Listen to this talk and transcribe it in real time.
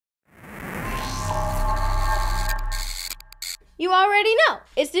You already know.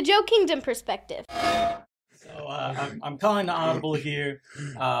 It's the Joe Kingdom perspective. So I'm calling the audible here.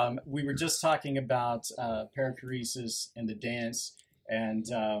 We were just talking about perichoresis and the dance, and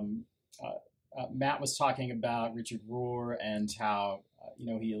Matt was talking about Richard Rohr and how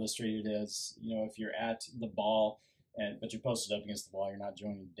he illustrated it as if you're at the ball but you're posted up against the wall, you're not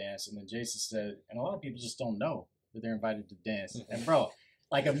joining the dance. And then Jason said, and a lot of people just don't know that they're invited to dance. And bro,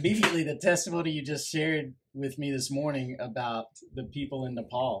 like immediately the testimony you just shared with me this morning about the people in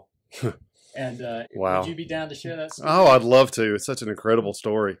Nepal. And wow. Would you be down to share that story? Oh, I'd love to. It's such an incredible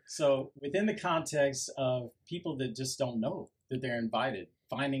story. So within the context of people that just don't know that they're invited,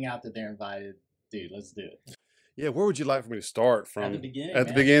 finding out that they're invited, dude, let's do it. Yeah, where would you like for me to start from? At the beginning. At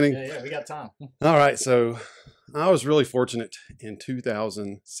the beginning? Yeah, we got time. All right, so I was really fortunate in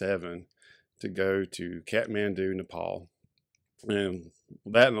 2007 to go to Kathmandu, Nepal. And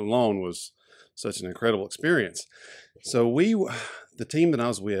that alone was such an incredible experience. So the team that I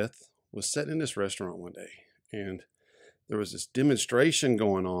was with was sitting in this restaurant one day, and there was this demonstration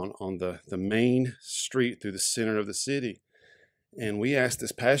going on the main street through the center of the city. And we asked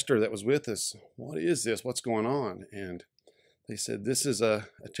this pastor that was with us, what is this? What's going on? And they said, this is a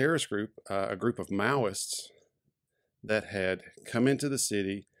terrorist group, a group of Maoists that had come into the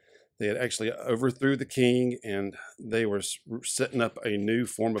city. They had actually overthrew the king, and they were setting up a new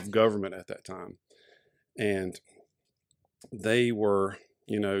form of government at that time. And they were,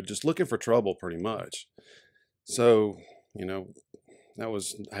 just looking for trouble pretty much. So,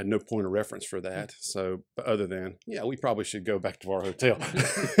 I had no point of reference for that. So, but other than, we probably should go back to our hotel.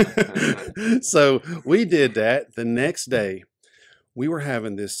 So we did that. The next day, we were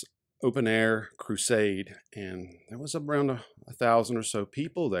having this open air crusade, and there was around 1,000 or so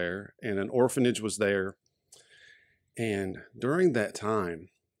people there, and an orphanage was there. And during that time,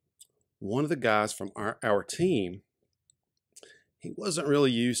 one of the guys from our team, he wasn't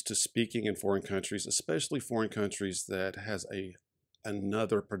really used to speaking in foreign countries, especially foreign countries that has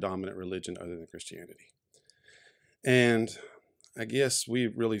another predominant religion other than Christianity. And I guess we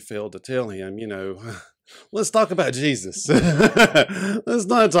really failed to tell him, let's talk about Jesus. Let's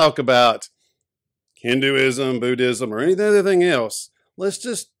not talk about Hinduism, Buddhism, or anything else. Let's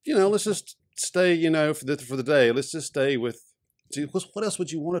just stay, for the day. Let's just stay with Jesus. What else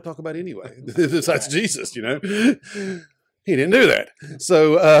would you want to talk about anyway? Besides Jesus, He didn't do that.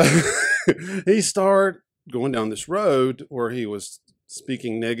 So he started going down this road where he was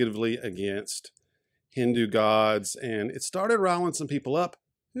speaking negatively against Hindu gods, and it started riling some people up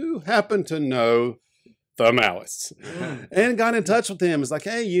who happened to know the Maoists and got in touch with him. It's like,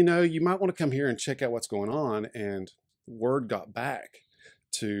 hey, you might want to come here and check out what's going on. And word got back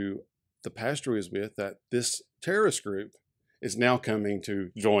to the pastor he was with that this terrorist group is now coming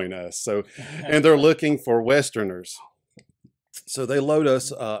to join us. So, and they're looking for Westerners. So they load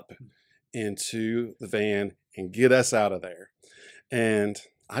us up into the van and get us out of there. And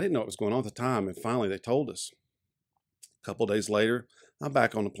I didn't know what was going on at the time. And finally they told us. A couple of days later, I'm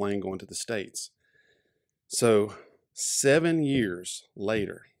back on the plane going to the States. So 7 years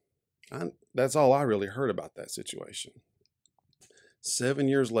later, that's all I really heard about that situation. 7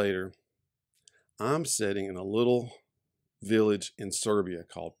 years later, I'm sitting in a little village in Serbia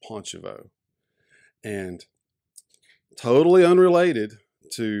called Pančevo. And totally unrelated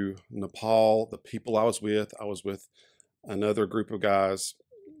to Nepal, the people I was with another group of guys,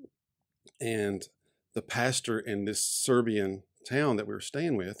 and the pastor in this Serbian town that we were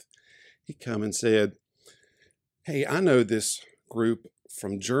staying with, he come and said, hey, I know this group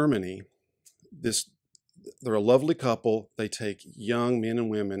from Germany. They're a lovely couple. They take young men and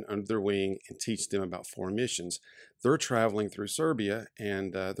women under their wing and teach them about foreign missions. They're traveling through Serbia,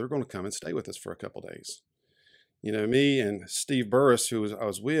 and they're going to come and stay with us for a couple days. Me and Steve Burris, who I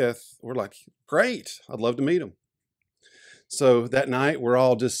was with, we're like, great, I'd love to meet them. So that night, we're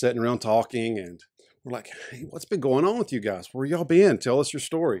all just sitting around talking, and we're like, hey, what's been going on with you guys? Where y'all been? Tell us your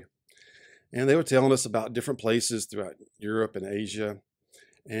story. And they were telling us about different places throughout Europe and Asia.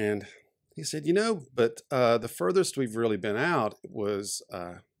 And he said, but the furthest we've really been out was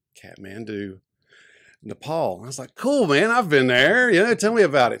Kathmandu, Nepal. I was like, cool, man, I've been there. Tell me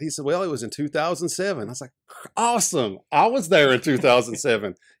about it. He said, well, it was in 2007. I was like, awesome. I was there in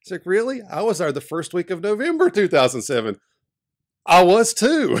 2007. He's like, really? I was there the first week of November 2007. I was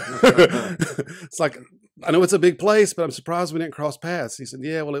too. It's like, I know it's a big place, but I'm surprised we didn't cross paths. He said,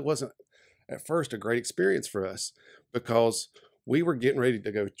 yeah, well, it wasn't at first a great experience for us because we were getting ready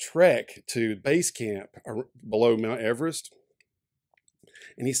to go trek to base camp below Mount Everest.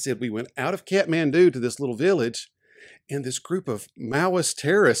 And he said, we went out of Kathmandu to this little village, and this group of Maoist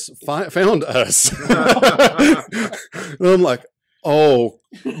terrorists found us. And I'm like, oh,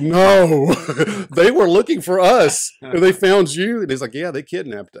 no. They were looking for us. And they found you. And he's like, yeah, they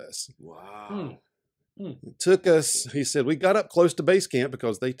kidnapped us. Wow. It took us, he said, we got up close to base camp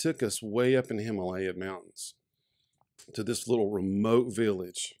because they took us way up in the Himalayan mountains to this little remote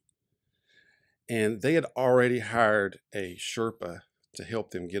village. And they had already hired a Sherpa to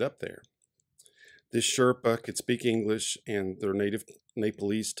help them get up there. This Sherpa could speak English and their native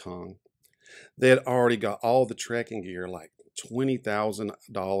Nepalese tongue. They had already got all the trekking gear, like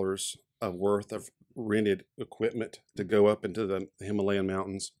 $20,000 of worth of rented equipment to go up into the Himalayan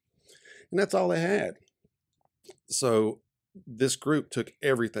mountains. And that's all they had. So this group took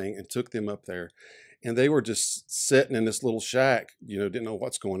everything and took them up there. And they were just sitting in this little shack, didn't know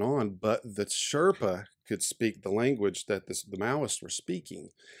what's going on. But the Sherpa could speak the language that the Maoists were speaking.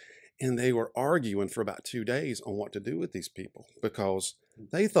 And they were arguing for about 2 days on what to do with these people because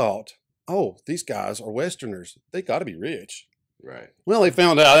they thought, oh, these guys are Westerners. They got to be rich. Right. Well, they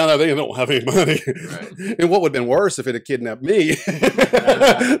found out they don't have any money. Right. And what would have been worse if it had kidnapped me?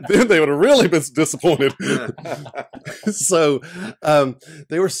 Then they would have really been disappointed. So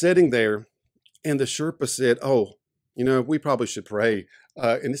they were sitting there, and the Sherpa said, oh, we probably should pray.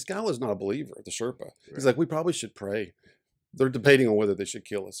 And this guy was not a believer, the Sherpa. Right. He's like, we probably should pray. They're debating on whether they should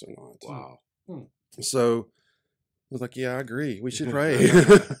kill us or not. Wow. So I was like, yeah, I agree. We should pray.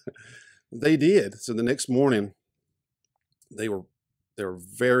 They did. So the next morning, they were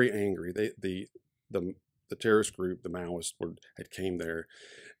very angry. The terrorist group, the Maoists, had came there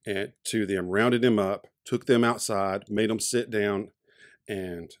and to them, rounded them up, took them outside, made them sit down,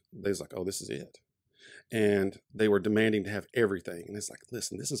 and they was like, oh, this is it. And they were demanding to have everything. And it's like,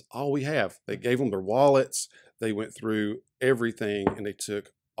 listen, this is all we have. They gave them their wallets. They went through everything, and they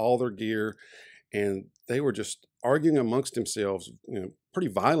took all their gear, and they were just arguing amongst themselves, pretty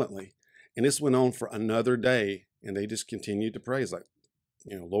violently. And this went on for another day, and they just continued to pray. It's like,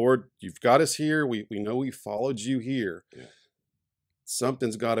 Lord, you've got us here. We know we followed you here. Yeah.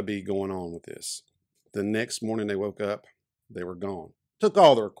 Something's got to be going on with this. The next morning they woke up, they were gone. Took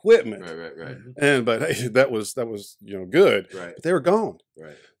all their equipment. Right. But hey, that was good. Right. But they were gone.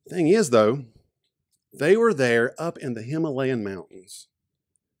 Right. Thing is, though, they were there up in the Himalayan mountains.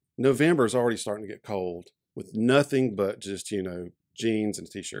 November is already starting to get cold with nothing but just, jeans and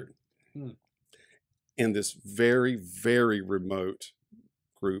a t-shirt. In this very, very remote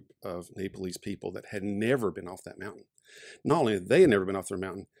group of Nepalese people that had never been off that mountain. Not only had they never been off their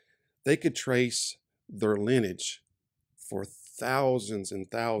mountain, they could trace their lineage for thousands and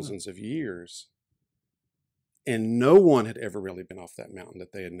thousands of years. And no one had ever really been off that mountain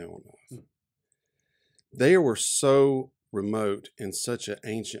that they had known of. They were so remote and such an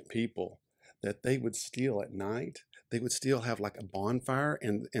ancient people that they would still at night, they would still have like a bonfire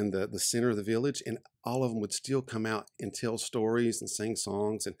in the center of the village, and all of them would still come out and tell stories and sing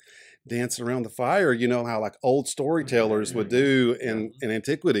songs and dance around the fire, how like old storytellers would do in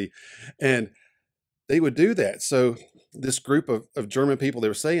antiquity. And they would do that. So this group of German people, they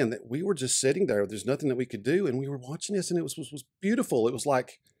were saying that we were just sitting there. There's nothing that we could do. And we were watching this, and it was beautiful. It was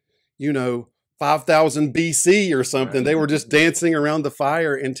like, 5,000 BC or something. Right. They were just dancing around the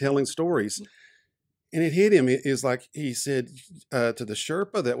fire and telling stories. And it hit him. It's like he said to the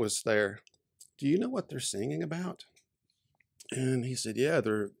Sherpa that was there, do you know what they're singing about? And he said, yeah,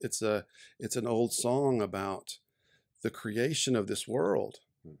 it's an old song about the creation of this world.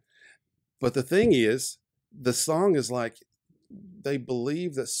 But the thing is, the song is like, they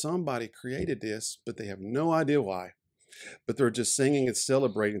believe that somebody created this, but they have no idea why. But they're just singing and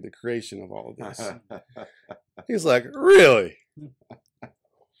celebrating the creation of all of this. He's like, really?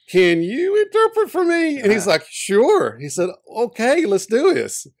 Can you interpret for me? And he's like, sure. He said, okay, let's do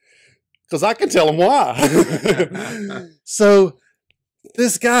this. Because I can tell him why. So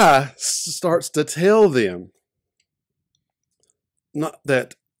this guy starts to tell them not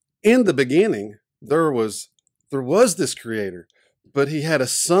that in the beginning there was this creator, but he had a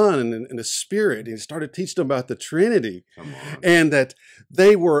son and a spirit. And he started teaching them about the Trinity, and that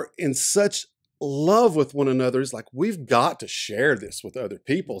they were in such love with one another. It's like, we've got to share this with other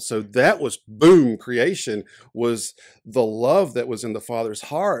people. So that was, boom, creation was the love that was in the Father's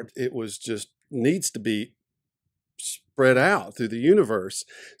heart. It was just needs to be spread out through the universe.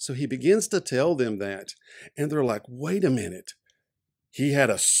 So he begins to tell them that, and they're like, wait a minute. He had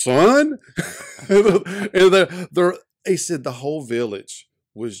a son? And he said the whole village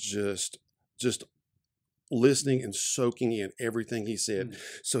was just listening and soaking in everything he said.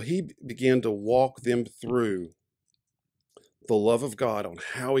 So he began to walk them through the love of God on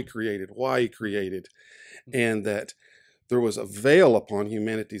how he created, why he created, and that there was a veil upon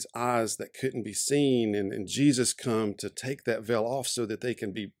humanity's eyes that couldn't be seen, and Jesus come to take that veil off so that they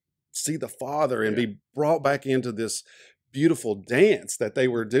can see the Father and be brought back into this beautiful dance that they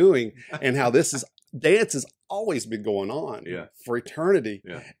were doing, and how dance has always been going on for eternity,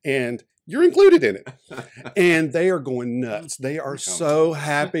 and you're included in it. And they are going nuts. They are so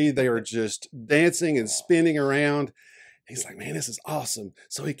happy. They are just dancing and spinning around. He's like, man, this is awesome.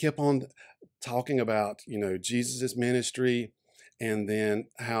 So he kept on talking about, Jesus' ministry, and then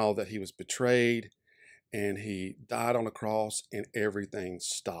how that he was betrayed and he died on a cross, and everything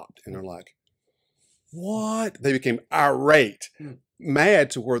stopped. And they're like, what? They became irate, mad,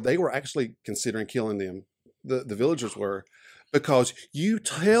 to where they were actually considering killing them. The villagers were, because you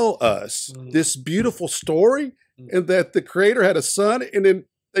tell us this beautiful story and that the Creator had a son, and then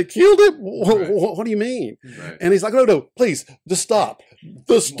they killed him? What do you mean? Right. And he's like, no, please, just stop.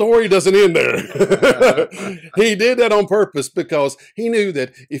 The story doesn't end there. He did that on purpose, because he knew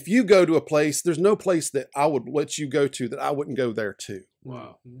that if you go to a place, there's no place that I would let you go to that I wouldn't go there too.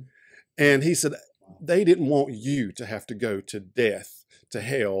 Wow. And he said, they didn't want you to have to go to death, to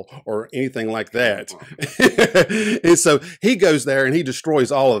hell, or anything like that. And so he goes there and he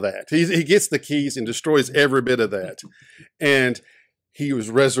destroys all of that. He gets the keys and destroys every bit of that. And he was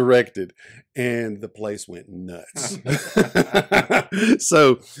resurrected, and the place went nuts.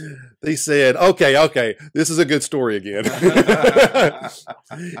 So they said, okay, this is a good story again.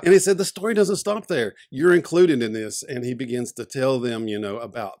 And he said, the story doesn't stop there. You're included in this. And he begins to tell them,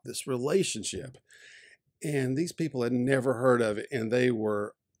 about this relationship. And these people had never heard of it, and they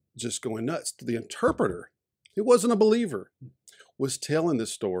were just going nuts. The interpreter, who wasn't a believer, was telling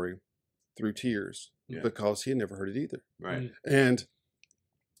this story through tears because he had never heard it either. Right. And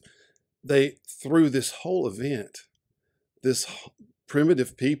through this whole event, this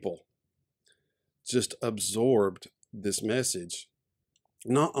primitive people just absorbed this message.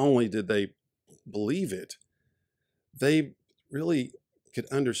 Not only did they believe it, they really could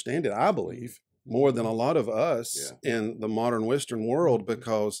understand it, I believe, more than a lot of us in the modern Western world,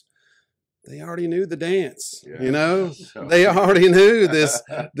 because they already knew the dance, They already knew this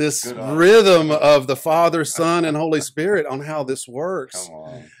rhythm of the Father, Son, and Holy Spirit on how this works. Come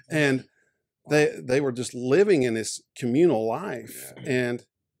on. And they were just living in this communal life, and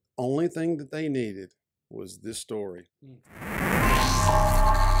only thing that they needed was this story.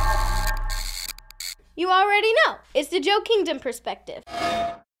 You already know. It's the Joe Kingdom perspective.